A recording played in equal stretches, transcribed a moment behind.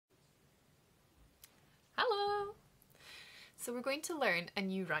So we're going to learn a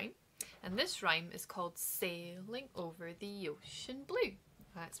new rhyme, and this rhyme is called Sailing Over the Ocean Blue.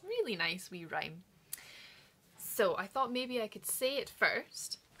 That's really nice wee rhyme. So I thought maybe I could say it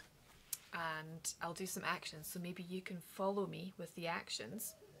first and I'll do some actions, so maybe you can follow me with the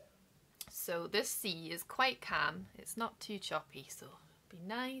actions. So this sea is quite calm, it's not too choppy, so be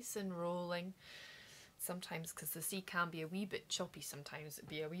nice and rolling. Sometimes, because the sea can be a wee bit choppy sometimes, it'd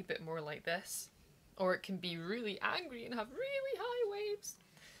be a wee bit more like this. Or it can be really angry and have really high waves.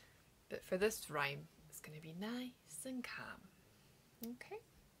 But for this rhyme, it's going to be nice and calm. Okay?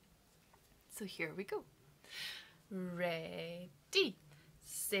 So here we go. Ready.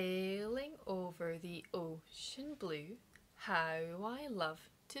 Sailing over the ocean blue, how I love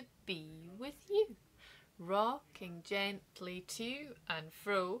to be with you. Rocking gently to and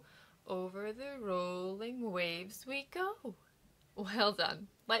fro, over the rolling waves we go. Well done.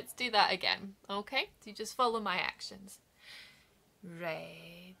 Let's do that again, okay? So you just follow my actions.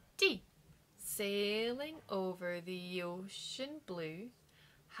 Ready. Sailing over the ocean blue,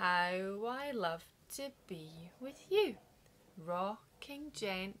 how I love to be with you. Rocking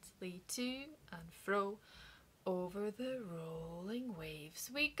gently to and fro, over the rolling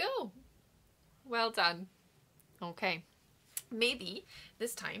waves we go. Well done. Okay. Maybe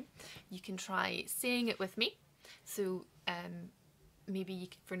this time you can try saying it with me. So maybe you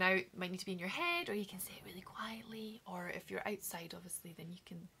can, for now it might need to be in your head, or you can say it really quietly, or if you're outside obviously then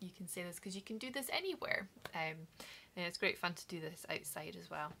you can say this, because you can do this anywhere, and it's great fun to do this outside as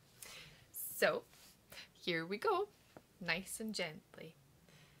well. So here we go, nice and gently.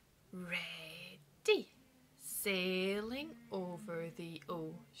 Ready. Sailing over the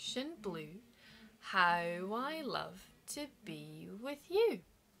ocean blue, how I love to be with you.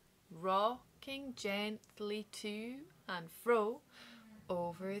 Rocking gently to and fro,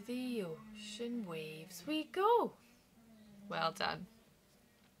 over the ocean waves we go. Well done.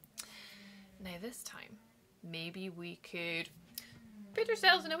 Now this time, maybe we could put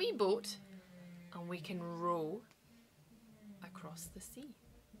ourselves in a wee boat and we can row across the sea.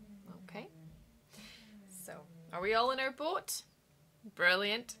 Okay? So, are we all in our boat?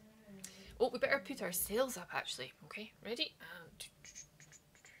 Brilliant. Oh, we better put our sails up actually. Okay, ready?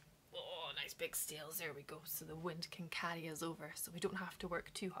 Oh, nice big sails. There we go. So the wind can carry us over, so we don't have to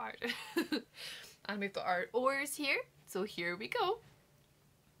work too hard. And we've got our oars here. So here we go.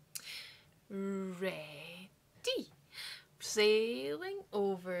 Ready. Sailing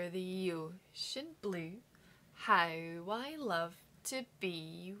over the ocean blue, how I love to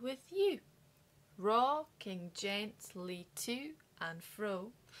be with you. Rocking gently to and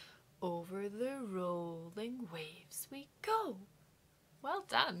fro, over the rolling waves we go. Well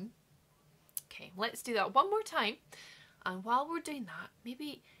done. Okay, let's do that one more time. And while we're doing that,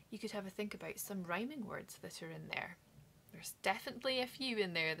 maybe you could have a think about some rhyming words that are in there. There's definitely a few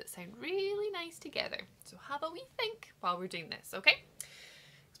in there that sound really nice together. So have a wee think while we're doing this, okay?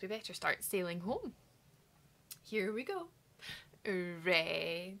 Because we better start sailing home. Here we go.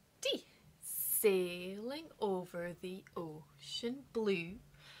 Ready. Sailing over the ocean blue,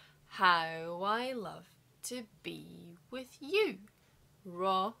 how I love to be with you.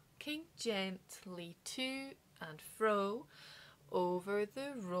 Rocking gently to and fro, over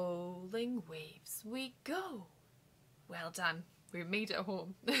the rolling waves we go. Well done, we made it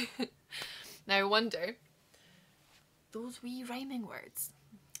home. Now I wonder, those wee rhyming words,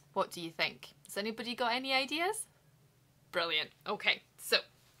 what do you think? Has anybody got any ideas? Brilliant. Okay, so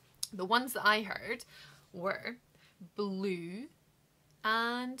the ones that I heard were blue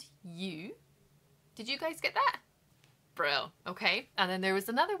and you. Did you guys get that? Brill. Okay. And then there was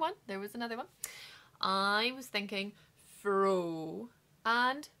another one. I was thinking fro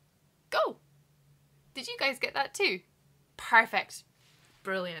and go. Did you guys get that too? Perfect.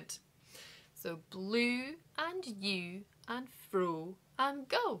 Brilliant. So blue and you and fro and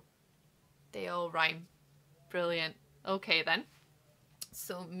go. They all rhyme. Brilliant. Okay then.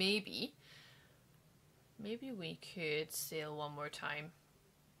 So maybe we could sail one more time.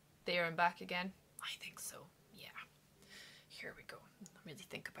 There and back again. I think so. Yeah. Here we go. Really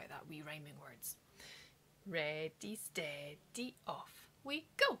think about that wee rhyming words. Ready, steady, off we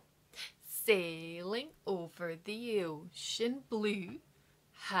go. Sailing over the ocean blue,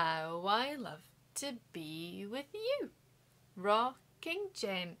 how I love to be with you. Rocking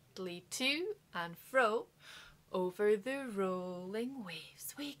gently to and fro, over the rolling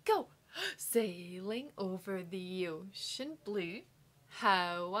waves we go. Sailing over the ocean blue,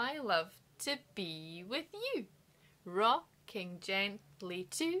 how I love to be with you. Rocking gently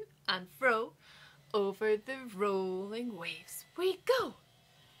to and fro, over the rolling waves we go.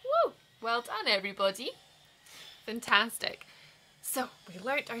 Woo! Well done everybody. Fantastic. So we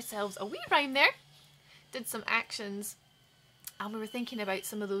learnt ourselves a wee rhyme there, did some actions, and we were thinking about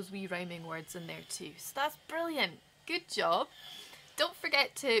some of those wee rhyming words in there too. So that's brilliant. Good job. Don't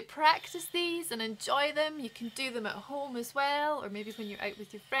forget to practice these and enjoy them. You can do them at home as well, or maybe when you're out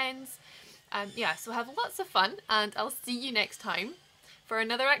with your friends. Yeah, so have lots of fun, and I'll see you next time for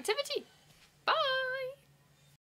another activity. Bye!